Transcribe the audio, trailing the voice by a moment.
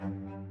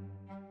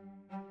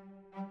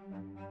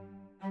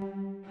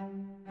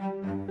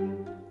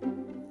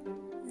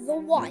the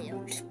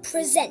Wild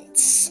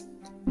presents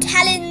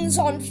Talons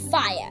on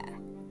Fire,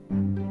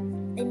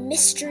 a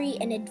mystery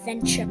and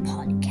adventure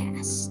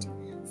podcast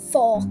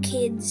for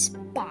kids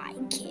by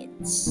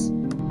kids.